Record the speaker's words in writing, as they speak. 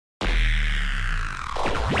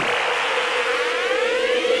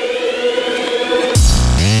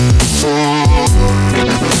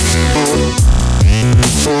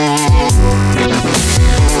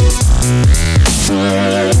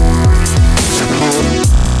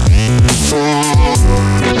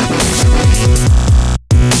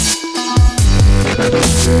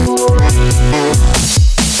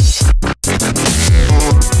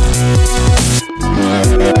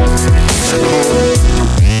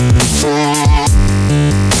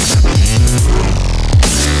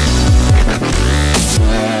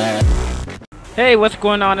Hey, what's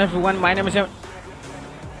going on, everyone? My name is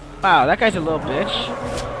Wow, that guy's a little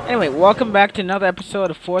bitch. Anyway, welcome back to another episode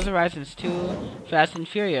of Forza Harizons 2 Fast and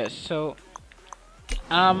Furious. So,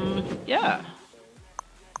 yeah.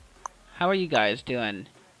 How are you guys doing?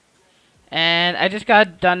 And I just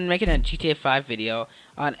got done making a GTA 5 video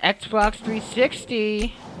on Xbox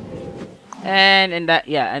 360. And in that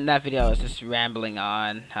video I was just rambling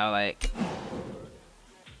on how, like,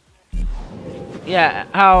 yeah,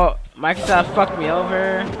 how Microsoft fucked me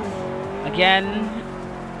over again.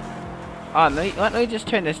 Oh, let me just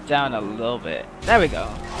turn this down a little bit. There we go.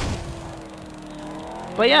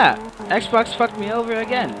 But yeah, Xbox fucked me over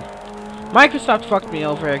again. Microsoft fucked me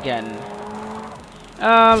over again.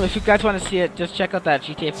 If you guys want to see it, just check out that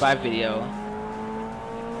GTA 5 video.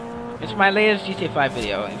 It's my latest GTA 5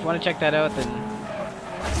 video. If you want to check that out, then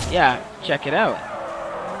yeah, check it out.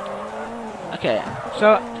 Okay,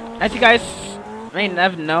 so as you guys may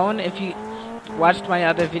have known if you watched my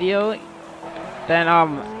other video, then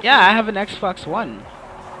yeah, I have an Xbox One.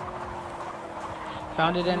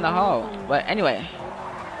 Found it in the hall. But anyway,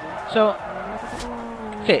 so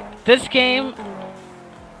okay, this game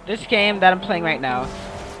that I'm playing right now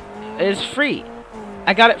is free.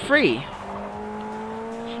 I got it free.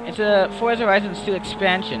 It's a Forza Harizons 2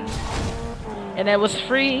 expansion, and it was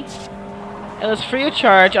free. It was free of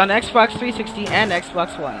charge on Xbox 360 and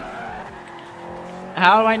Xbox One.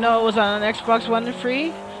 How do I know it was on Xbox One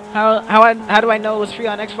free? How do I know it was free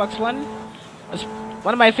on Xbox One?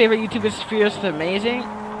 One of my favorite YouTubers, Fierce the Amazing,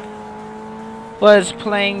 was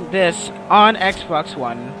playing this on Xbox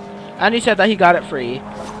One, and he said that he got it free.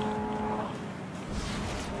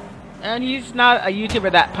 And he's not a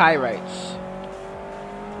YouTuber that pirates.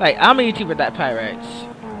 Like, I'm a YouTuber that pirates.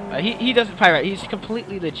 He doesn't pirate. He's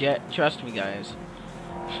completely legit. Trust me, guys.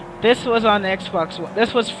 This was on Xbox One.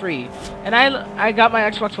 This was free, and I got my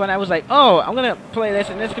Xbox One. I was like, oh, I'm gonna play this,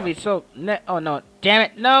 and this can be so. Oh no, damn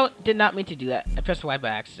it! No, did not mean to do that. I pressed Y by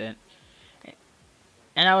accident,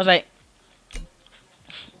 and I was like,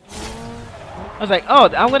 oh,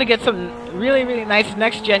 I'm gonna get some really nice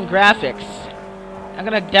next-gen graphics. I'm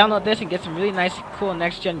gonna download this and get some really nice, cool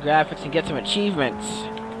next-gen graphics and get some achievements.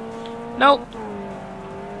 Nope.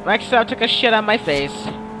 Microsoft took a shit on my face.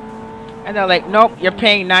 And they're like, nope, you're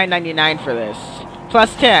paying $9.99 for this.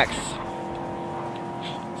 Plus tax.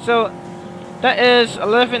 So, that is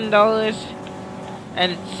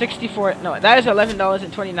 $11.64. No, that is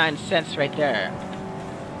 $11.29 right there.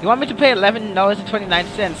 You want me to pay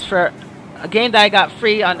 $11.29 for a game that I got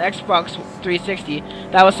free on Xbox 360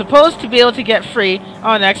 that I was supposed to be able to get free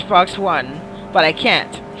on Xbox One, but I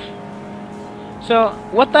can't. So,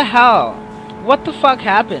 what the hell? What the fuck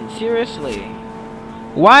happened? Seriously.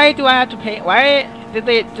 Why do I have to pay? Why did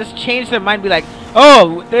they just change their mind and be like,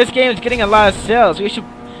 oh, this game is getting a lot of sales. We should,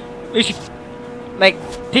 like,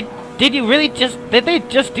 did you really just, did they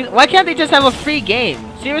just do, why can't they just have a free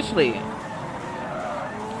game? Seriously.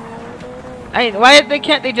 I mean, why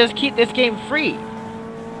can't they just keep this game free?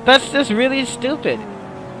 That's just really stupid.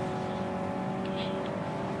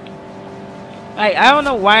 I don't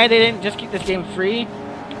know why they didn't just keep this game free.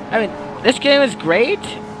 I mean, this game is great,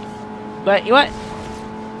 but you know what?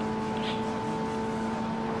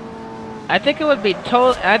 I think it would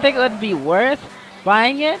be worth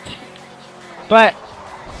buying it, but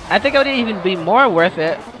I think it would even be more worth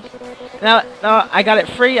it. Now I got it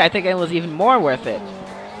free. I think it was even more worth it,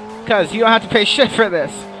 because you don't have to pay shit for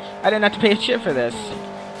this. I didn't have to pay shit for this,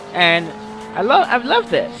 and I've loved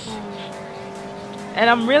this, and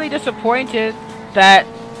I'm really disappointed that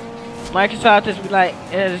Microsoft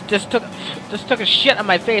just took a shit on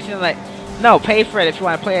my face and like, no, pay for it if you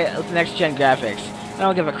want to play it with next gen graphics. I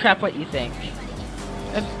don't give a crap what you think.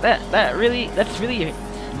 That's really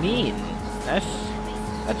mean. That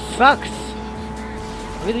sucks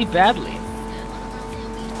really badly.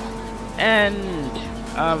 And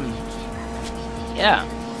yeah.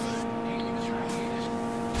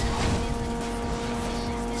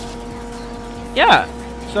 Yeah.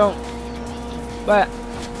 So, but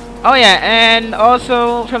oh yeah, and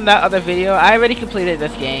also from that other video, I already completed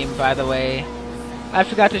this game, by the way. I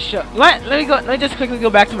forgot to show. Let me just quickly go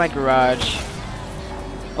back to my garage.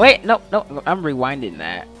 Wait, no, I'm rewinding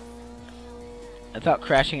that. Without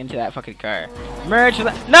crashing into that fucking car. Merge.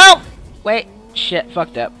 No. Wait. Shit.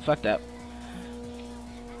 Fucked up.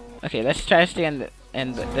 Okay, let's try to stay in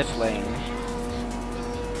this lane.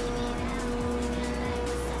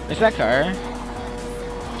 Where's that car?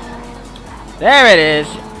 There it is.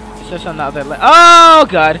 It's just on the other lane. Oh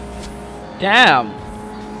god. Damn.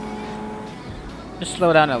 Just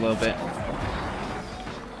slow down a little bit.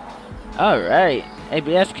 Alright.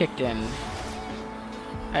 ABS kicked in.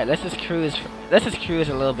 Alright, let's just cruise. Let's just cruise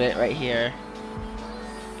a little bit right here.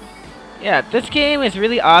 Yeah, this game is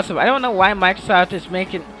really awesome. I don't know why Microsoft is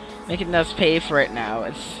making us pay for it now.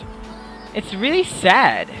 It's really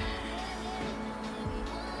sad.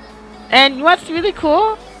 And what's really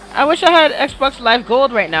cool? I wish I had Xbox Live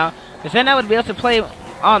Gold right now, because then I would be able to play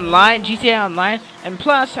online, GTA Online, and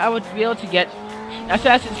plus I would be able to get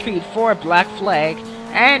Assassin's Creed 4 Black Flag,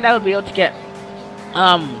 and I would be able to get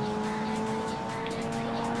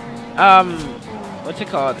what's it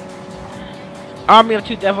called? Army of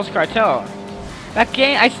Two Devils Cartel. That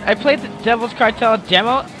game, I played the Devil's Cartel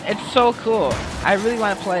demo. It's so cool. I really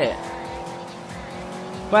want to play it,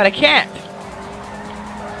 but I can't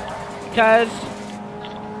because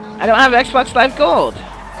I don't have Xbox Live Gold.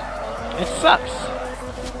 It sucks.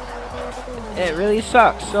 It really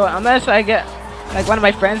sucks. So unless I get like one of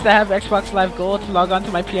my friends that have Xbox Live Gold to log on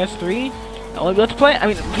to my PS3, I won't be able to play it. I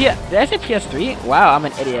mean, did I say PS3? Wow, I'm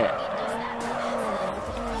an idiot.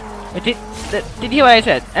 But did you hear what I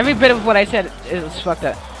said? Every bit of what I said is fucked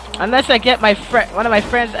up. Unless I get my one of my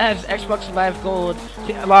friends that has Xbox Live Gold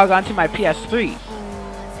to log on to my PS3.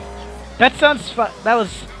 That sounds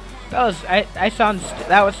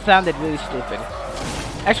sounded really stupid.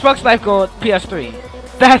 Xbox Live Gold, PS3.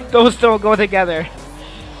 Those don't go together.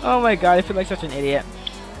 Oh my god, I feel like such an idiot.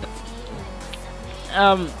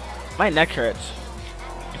 My neck hurts.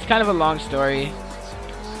 It's kind of a long story.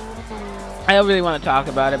 I don't really want to talk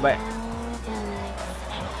about it, but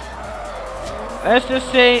let's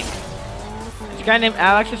just say this guy named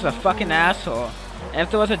Alex is a fucking asshole. And if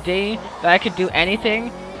there was a day that I could do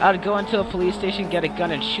anything, I would go into a police station, get a gun,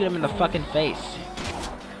 and shoot him in the fucking face.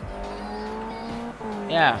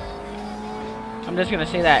 Yeah. I'm just gonna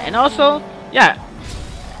say that. And also, yeah.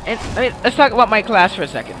 And let's talk about my class for a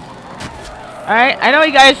second. Alright, I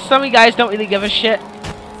know some of you guys don't really give a shit.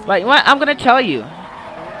 But you know what? I'm gonna tell you.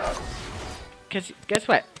 Cause guess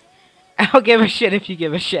what? I'll give a shit if you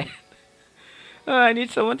give a shit. I need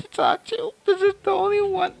someone to talk to. This is the only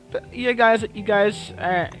one. You guys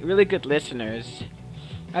are really good listeners.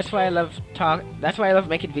 That's why I love That's why I love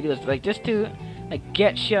making videos, like just to like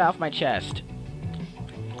get shit off my chest.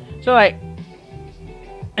 So like,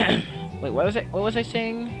 wait, what was it? What was I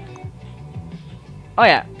saying? Oh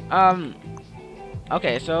yeah.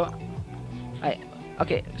 Okay, so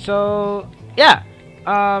yeah.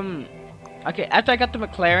 Okay, after I got the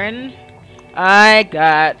McLaren, I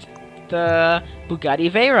got the Bugatti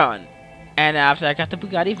Veyron. And after I got the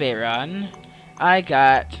Bugatti Veyron, I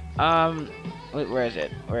got, wait, where is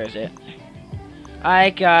it? I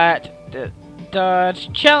got the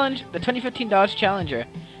Dodge Challenge, the 2015 Dodge Challenger.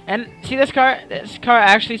 And see this car? I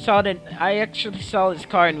actually saw this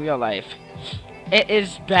car in real life. It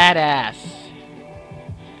is badass.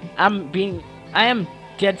 I am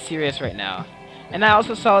dead serious right now. And I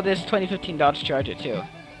also saw this 2015 Dodge Charger too.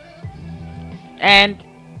 And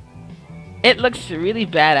it looks really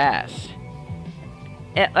badass.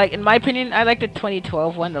 Like, in my opinion, I like the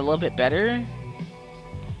 2012 one a little bit better.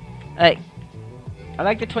 Like, I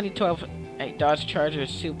like the 2012 Dodge Charger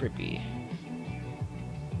Super B.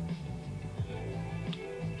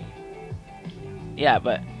 Yeah,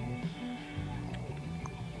 but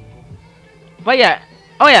yeah.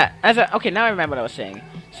 Oh yeah. Okay, now I remember what I was saying.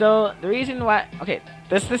 So the reason why, okay,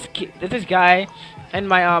 this guy and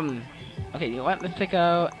my okay, you know what? Let's take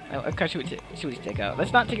out. What car should we take out?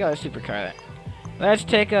 Let's not take out a supercar. Let's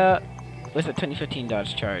take a. What's the 2015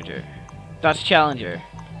 Dodge Charger? Dodge Challenger.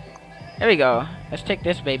 There we go. Let's take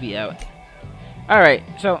this baby out. All right.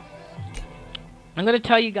 So I'm gonna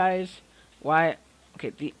tell you guys why.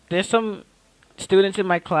 Okay, there's some students in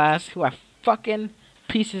my class who are fucking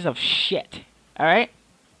pieces of shit. All right.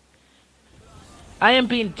 I am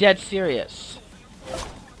being dead serious.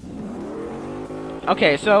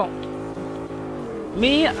 Okay, so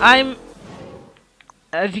me, as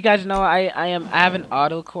you guys know, I have an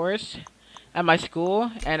auto course at my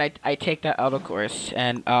school, and I take that auto course,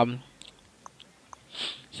 and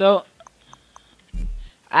so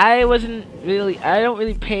I don't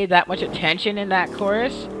really pay that much attention in that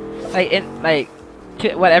course,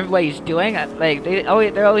 to what everybody's doing. Like they're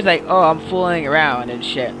always like, oh, I'm fooling around and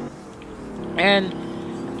shit. And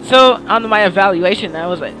so on my evaluation, they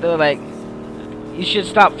were like, you should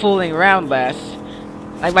stop fooling around less.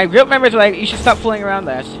 Like my group members were like, you should stop fooling around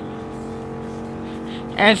less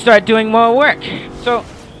and start doing more work. So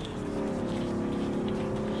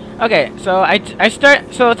okay, so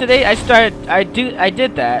today I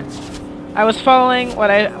did that. I was following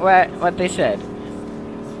what they said,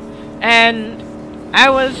 and I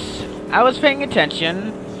was paying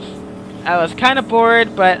attention. I was kind of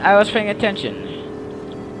bored, but I was paying attention.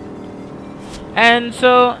 And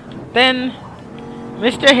so then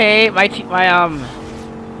Mr. Hay, my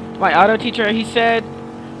auto teacher, he said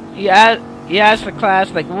he asked the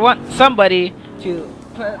class like somebody to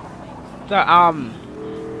put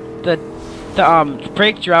the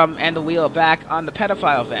brake drum and the wheel back on the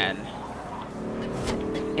pedophile van.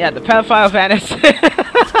 Yeah, the pedophile van is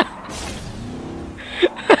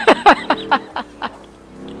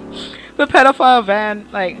the pedophile van.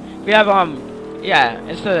 Like we have yeah,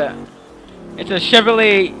 it's a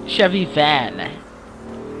Chevy van.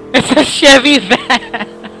 It's a Chevy van.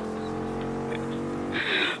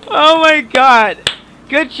 Oh my god.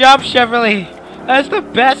 Good job, Chevrolet. That's the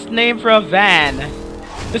best name for a van.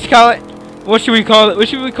 Let's call it. What should we call it? What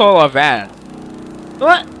should we call a van?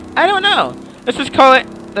 What? I don't know. Let's just call it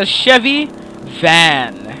the Chevy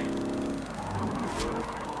van.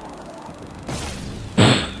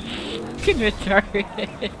 Fucking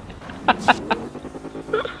retarded.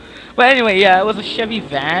 But anyway, yeah, it was a Chevy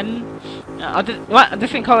van.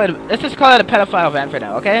 Let's just call it a pedophile van for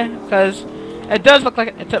now, okay? Because it does look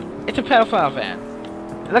like it's a pedophile van.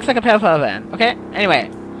 It looks like a pedophile van, okay? Anyway,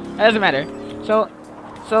 that doesn't matter. So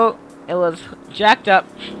it was jacked up,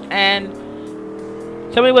 and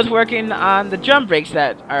somebody was working on the drum brakes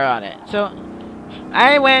that are on it. So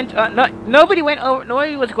I went. Nobody went over.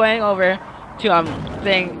 Nobody was going over to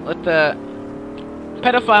thing with the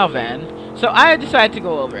pedophile van. So I decided to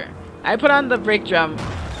go over. I put on the brake drum.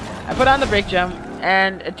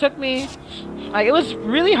 And it took me, like, it was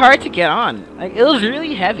really hard to get on. Like, it was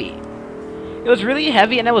really heavy. It was really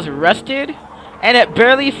heavy, and it was rusted, and it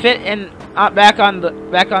barely fit in back on the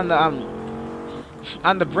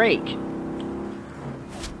brake.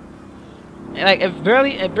 And, like, it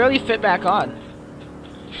barely fit back on.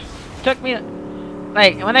 It took me,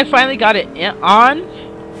 like, when I finally got it on,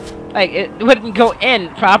 like, it wouldn't go in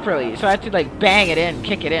properly, so I had to, like, bang it in,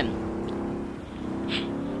 kick it in.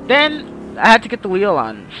 Then I had to get the wheel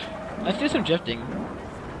on. Let's do some drifting.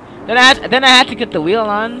 Then I had to get the wheel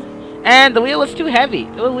on, and the wheel was too heavy.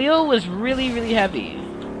 The wheel was really heavy.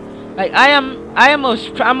 Like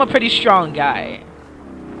I'm a pretty strong guy.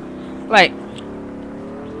 Like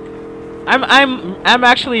I'm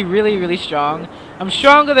actually really strong. I'm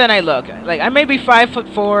stronger than I look. Like I may be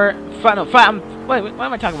 5'4". Wait, what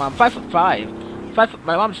am I talking about? I'm 5'5".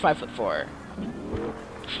 My mom's 5'4".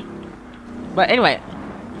 But anyway.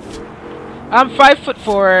 I'm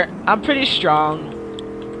 5'4". I'm pretty strong,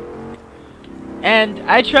 and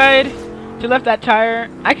I tried to lift that tire.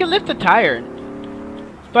 I can lift the tire,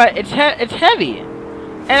 but it's heavy,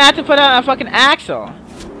 and I have to put on a fucking axle.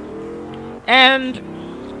 And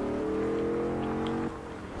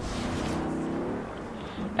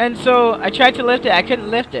so I tried to lift it. I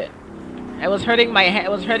couldn't lift it. It was hurting my hand.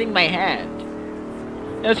 It was hurting my hand.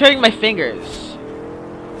 It was hurting my fingers.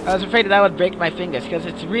 I was afraid that I would break my fingers because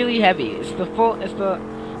it's really heavy. It's the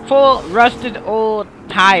full rusted old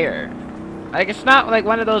tire. Like it's not like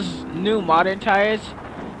one of those new modern tires.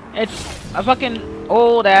 It's a fucking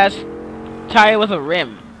old ass tire with a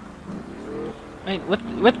rim. Like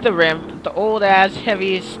with the rim, the old ass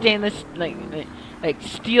heavy stainless like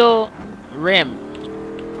steel rim.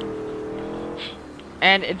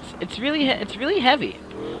 And it's really heavy.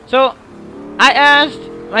 So I asked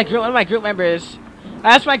one of my group members.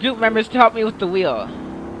 I asked my group members to help me with the wheel.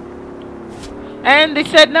 And they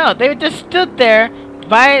said no. They just stood there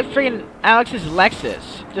by freaking Alex's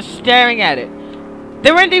Lexus, just staring at it.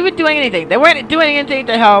 They weren't even doing anything. They weren't doing anything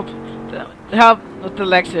to help with the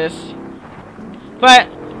Lexus. But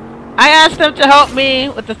I asked them to help me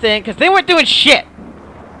with the thing because they weren't doing shit.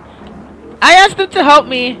 I asked them to help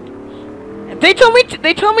me. They told me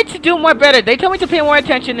to do more better. They told me to pay more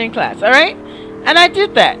attention in class. All right, and I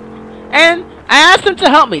did that. And I asked them to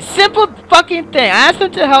help me. Simple fucking thing. I asked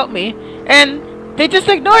them to help me, and they just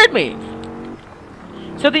ignored me.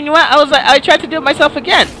 So then you know what? I tried to do it myself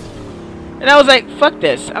again, and I was like, fuck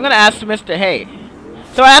this. I'm gonna ask Mr. Hay.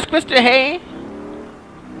 So I asked Mr. Hay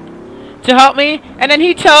to help me, and then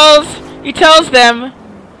he tells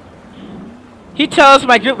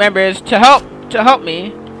my group members to help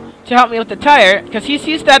me with the tire because he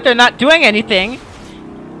sees that they're not doing anything.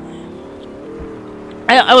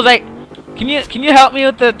 I was like, can you help me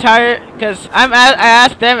with the tire? Because I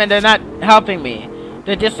asked them and they're not helping me.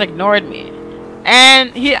 They just ignored me.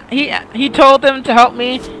 And he told them to help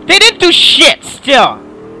me. They didn't do shit still.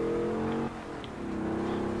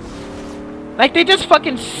 Like they just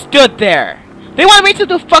fucking stood there. They wanted me to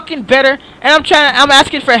do fucking better, and I'm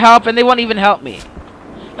asking for help, and they won't even help me.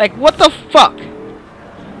 Like what the fuck?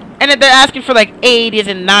 And then they're asking for like 80s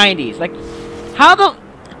and 90s. Like how the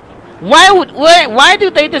Why do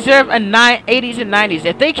they deserve a 80s and 90s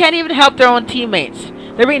if they can't even help their own teammates?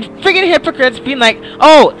 They're being friggin' hypocrites, being like,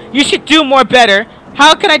 "Oh, you should do more better."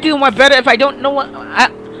 How can I do more better if I don't know what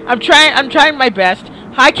I'm trying my best.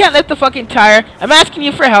 I can't lift the fucking tire. I'm asking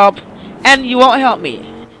you for help, and you won't help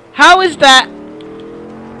me. How is that?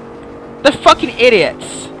 The fucking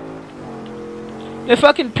idiots. The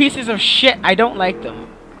fucking pieces of shit. I don't like them.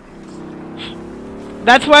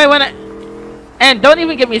 That's why when I... And don't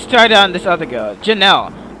even get me started on this other girl,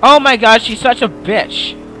 Janelle. Oh my god, she's such a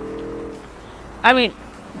bitch. I mean...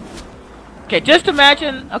 Okay, just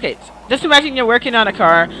imagine... Okay, just imagine you're working on a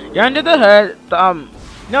car. You're under the hood.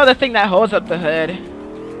 You know the thing that holds up the hood?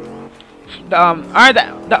 The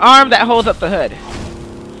arm that holds up the hood.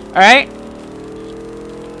 Alright?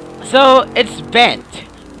 So, it's bent.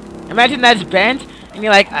 Imagine that's bent, and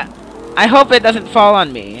you're like, I hope it doesn't fall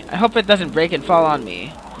on me. I hope it doesn't break and fall on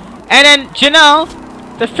me. And then Janelle,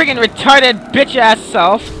 the friggin' retarded bitch-ass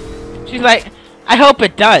self, she's like, I hope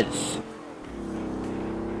it does.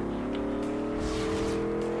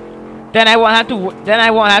 Then I won't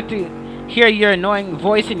have to hear your annoying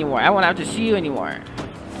voice anymore. I won't have to see you anymore.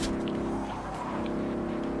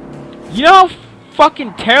 You know how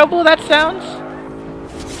fucking terrible that sounds?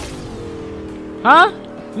 Huh?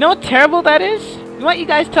 You know how terrible that is? Why don't you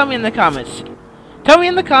guys tell me in the comments? Tell me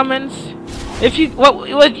in the comments if you what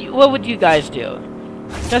would you guys do?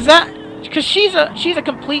 Cause she's a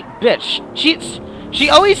complete bitch. She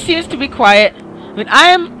always seems to be quiet. I mean,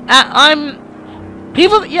 I'm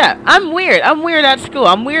people. Yeah, I'm weird. I'm weird at school.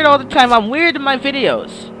 I'm weird all the time. I'm weird in my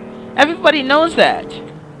videos. Everybody knows that.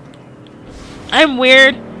 I'm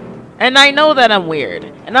weird, and I know that I'm weird,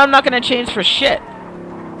 and I'm not gonna change for shit.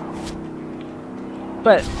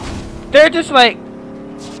 But they're just like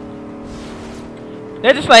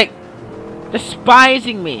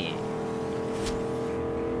despising me.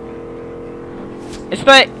 It's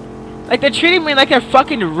like they're treating me like I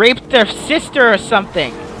fucking raped their sister or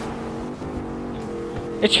something.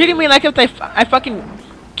 They're treating me like if I fucking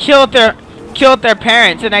killed their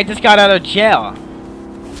parents and I just got out of jail.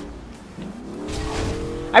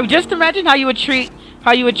 I mean, just imagine how you would treat.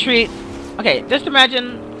 Okay, just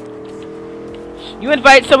imagine. You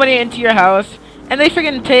invite somebody into your house, and they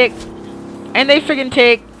friggin' take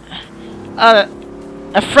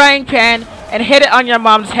a frying pan and hit it on your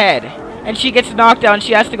mom's head, and she gets knocked out, and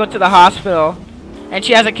she has to go to the hospital, and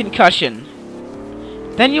she has a concussion.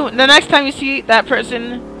 Then the next time you see that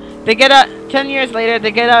person, they get out 10 years later,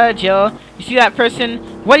 they get out of jail. You see that person,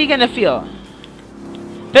 what are you gonna feel?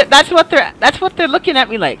 That's what they're looking at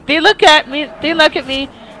me like. They look at me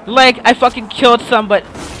like I fucking killed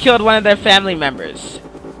one of their family members.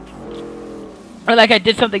 Or like I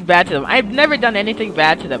did something bad to them. I've never done anything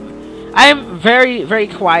bad to them. I am very, very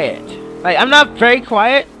quiet. Like, I'm not very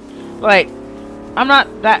quiet. Like, I'm not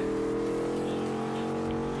that...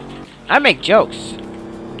 I make jokes.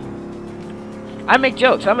 I'm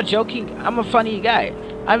a funny guy.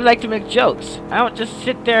 I like to make jokes. I don't just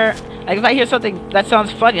sit there... Like, if I hear something that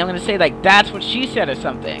sounds funny, I'm gonna say, like, that's what she said or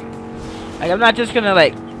something. Like, I'm not just gonna,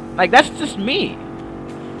 like, that's just me.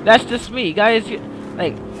 That's just me. Guys,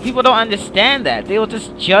 like, people don't understand that. They will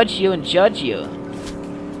just judge you and judge you.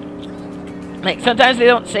 Like, sometimes they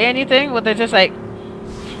don't say anything, but they're just like...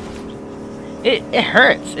 It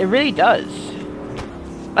hurts. It really does.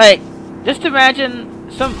 Like, just imagine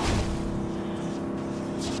like...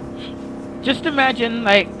 Just imagine,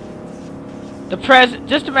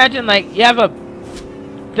 like, you have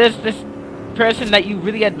this person that you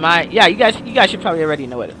really admire. Yeah, you guys should probably already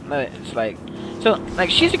know what it's like. So, like,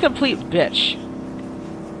 she's a complete bitch.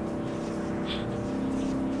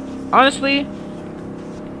 Honestly,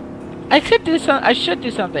 I should do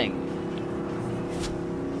something.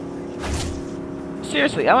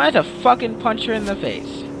 Seriously, I wanted to fucking punch her in the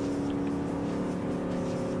face.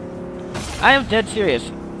 I am dead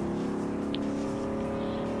serious.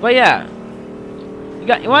 But yeah. You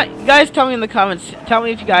guys tell me in the comments. Tell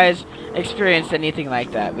me if you guys experienced anything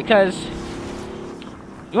like that, because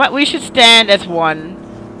we should stand as one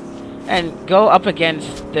and go up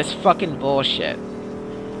against this fucking bullshit.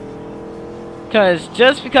 Because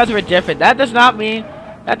just because we're different, that does not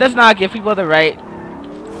give people the right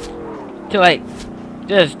to, like,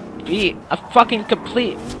 just be a fucking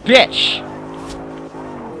complete bitch.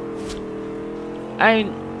 I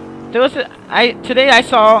mean, today I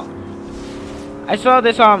saw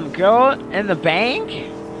this girl in the bank,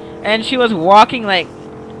 and she was walking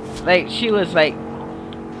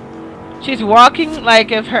she's walking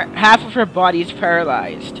like if half of her body's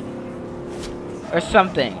paralyzed or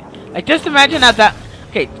something. Like, just imagine that.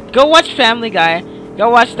 Okay, go watch Family Guy. Go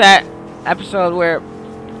watch that episode where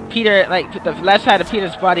Peter, like the left side of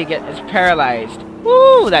Peter's body is paralyzed.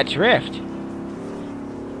 Woo, that drift.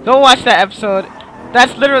 Go watch that episode.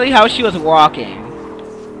 That's literally how she was walking.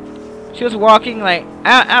 She was walking like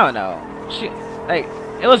I don't know. Like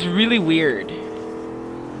it was really weird.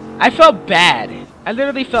 I felt bad. I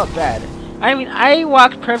literally felt bad. I mean, I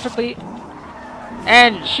walked perfectly,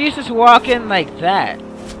 and she's just walking like that.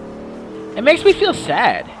 It makes me feel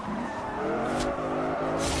sad.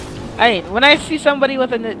 I mean, when I see somebody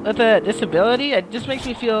with a disability, it just makes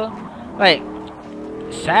me feel like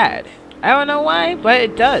sad. I don't know why, but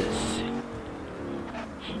it does.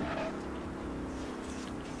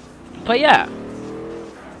 But yeah,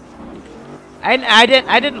 I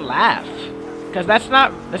didn't laugh because that's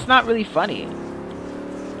not really funny.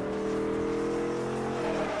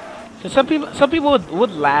 Cause some people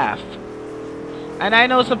would laugh, and I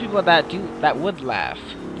know some people that would laugh.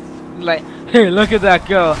 Like, hey, look at that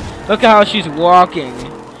girl. Look at how she's walking.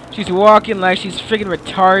 She's walking like she's freaking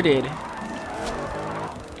retarded.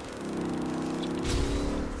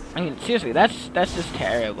 I mean, seriously, that's just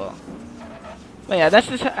terrible. But yeah,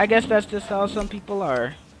 I guess that's just how some people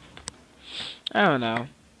are. I don't know.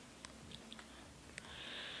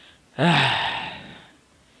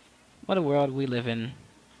 What a world we live in.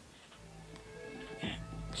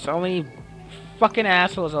 So many fucking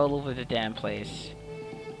assholes all over the damn place.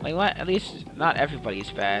 Like what? At least not everybody's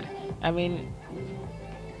bad. I mean,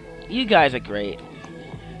 you guys are great.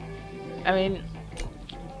 I mean,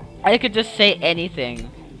 I could just say anything,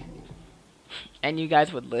 and you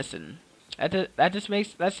guys would listen.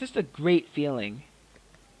 That's just a great feeling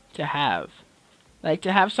to have. Like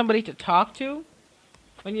to have somebody to talk to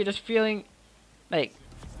when you're just feeling like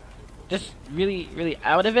just really, really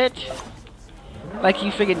out of it. Like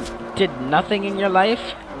you friggin' did nothing in your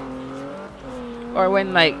life. Or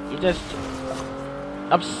when like you're just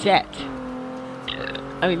upset.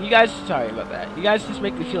 I mean, you guys, sorry about that. You guys just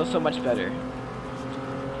make me feel so much better.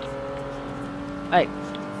 Like,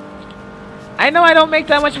 I know I don't make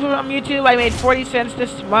that much from YouTube. I made 40 cents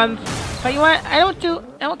this month. But you know what? I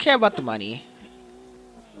don't care about the money.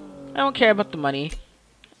 I don't care about the money.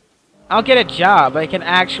 I'll get a job, like an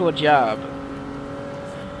actual job.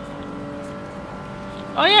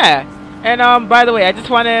 Oh yeah. And by the way, I just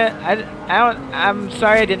wanna I'm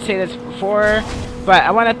sorry I didn't say this before, but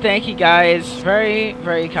I wanna thank you guys very,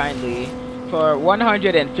 very kindly for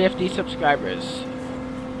 150 subscribers.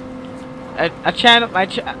 Our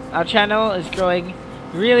channel is growing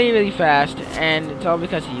really, really fast, and it's all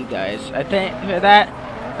because of you guys. I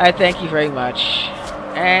thank you very much,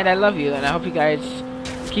 and I love you, and I hope you guys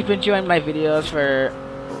keep enjoying my videos for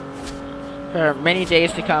many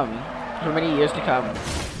days to come, for many years to come.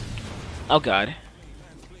 Oh god.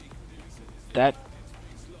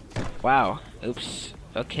 Wow. Oops.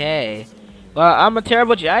 Okay. Well, I'm a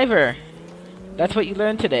terrible driver. That's what you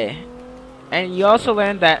learned today. And you also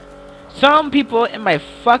learned that some people in my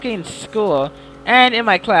fucking school and in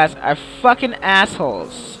my class are fucking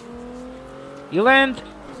assholes. You learned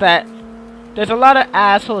that there's a lot of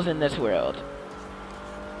assholes in this world.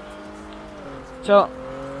 So,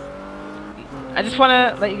 I just want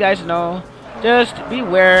to let you guys know, just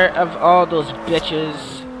beware of all those bitches.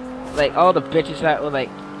 Like, all the bitches that will, like,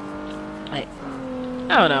 I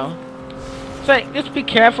don't know. It's like, just be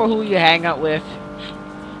careful who you hang out with.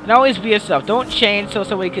 And always be yourself. Don't change so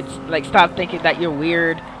somebody could, like, stop thinking that you're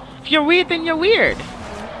weird. If you're weird, then you're weird.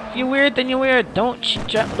 If you're weird, then you're weird. Don't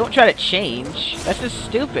try to change. That's just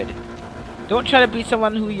stupid. Don't try to be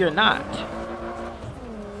someone who you're not.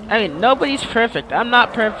 I mean, nobody's perfect. I'm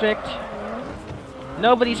not perfect.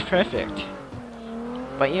 Nobody's perfect.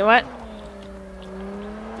 But you know what?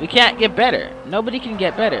 We can't get better. Nobody can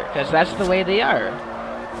get better, because that's the way they are.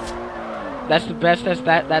 That's the best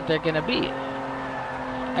that they're gonna be.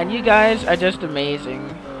 And you guys are just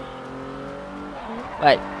amazing.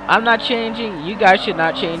 Like, I'm not changing. You guys should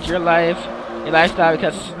not change your lifestyle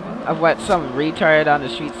because of what some retard on the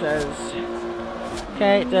street says.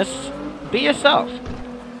 Okay, just be yourself.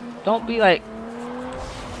 Don't be that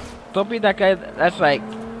guy that's like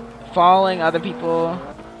following other people.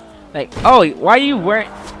 Like, oh, why are you wearing,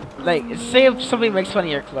 like, say if somebody makes fun of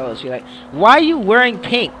your clothes, you're like, why are you wearing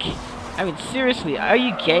pink? I mean, seriously, are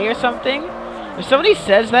you gay or something? If somebody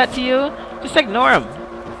says that to you, just ignore them.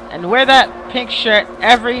 And wear that pink shirt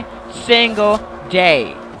every single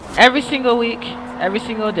day. Every single week, every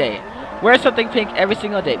single day. Wear something pink every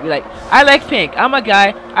single day. Be like, I like pink. I'm a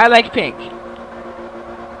guy. I like pink.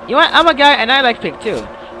 You know what? I'm a guy and I like pink too.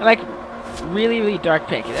 I like really, really dark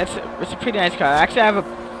pink. It's a pretty nice color. Actually, I have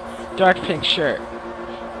a dark pink shirt.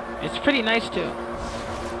 It's pretty nice too.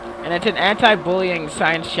 And it's an anti-bullying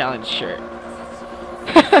science challenge shirt.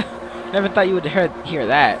 Never thought you would hear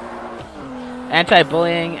that.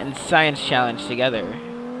 Anti-bullying and science challenge together.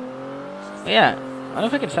 But yeah, I don't know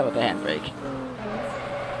if I can stop with the handbrake.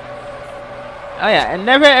 Oh yeah, and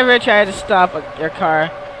never ever try to stop your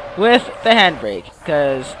car with the handbrake,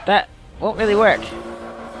 because that won't really work.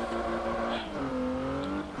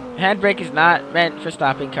 Handbrake is not meant for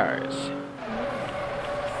stopping cars.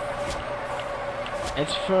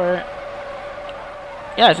 It's for...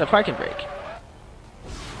 yeah, it's a parking brake.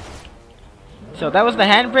 So that was the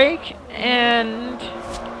handbrake, and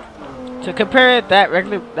to compare that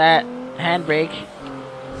handbrake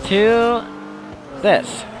to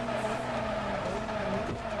this.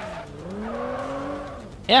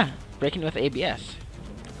 Yeah, braking with ABS.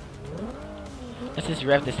 Let's just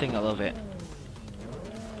rev this thing a little bit.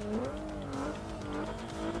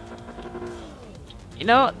 You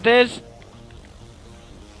know, there's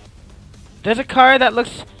a car that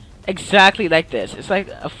looks exactly like this. It's like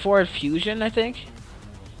a Ford Fusion, I think.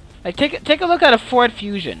 Like take a look at a Ford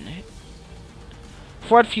Fusion.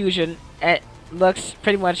 Ford Fusion, it looks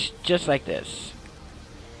pretty much just like this.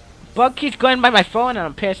 Bug keeps going by my phone and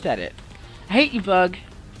I'm pissed at it. I hate you, Bug.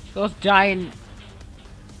 Go die and...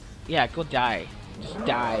 yeah, go die. Just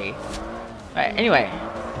die. Alright, anyway.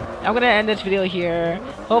 I'm gonna end this video here.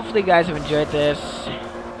 Hopefully you guys have enjoyed this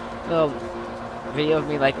little video of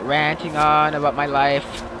me like ranting on about my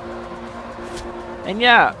life. And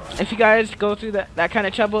yeah, if you guys go through that kind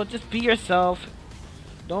of trouble, just be yourself.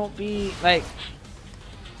 Don't be like...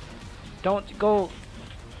 don't go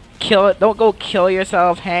kill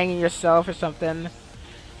yourself, hanging yourself or something.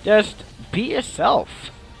 Just be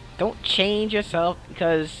yourself. Don't change yourself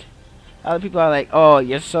because other people are like, oh,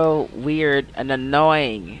 you're so weird and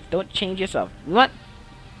annoying. Don't change yourself. What?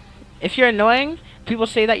 If you're annoying, people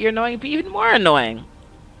say that you're annoying, be even more annoying.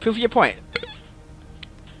 Prove your point.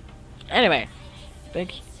 Anyway,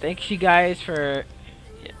 thanks you guys for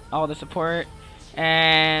all the support,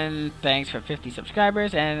 and thanks for 50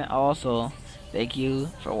 subscribers, and also thank you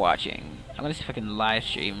for watching. I'm gonna see if I can live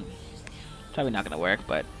stream. Probably not gonna work,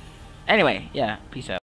 but anyway, yeah, peace out.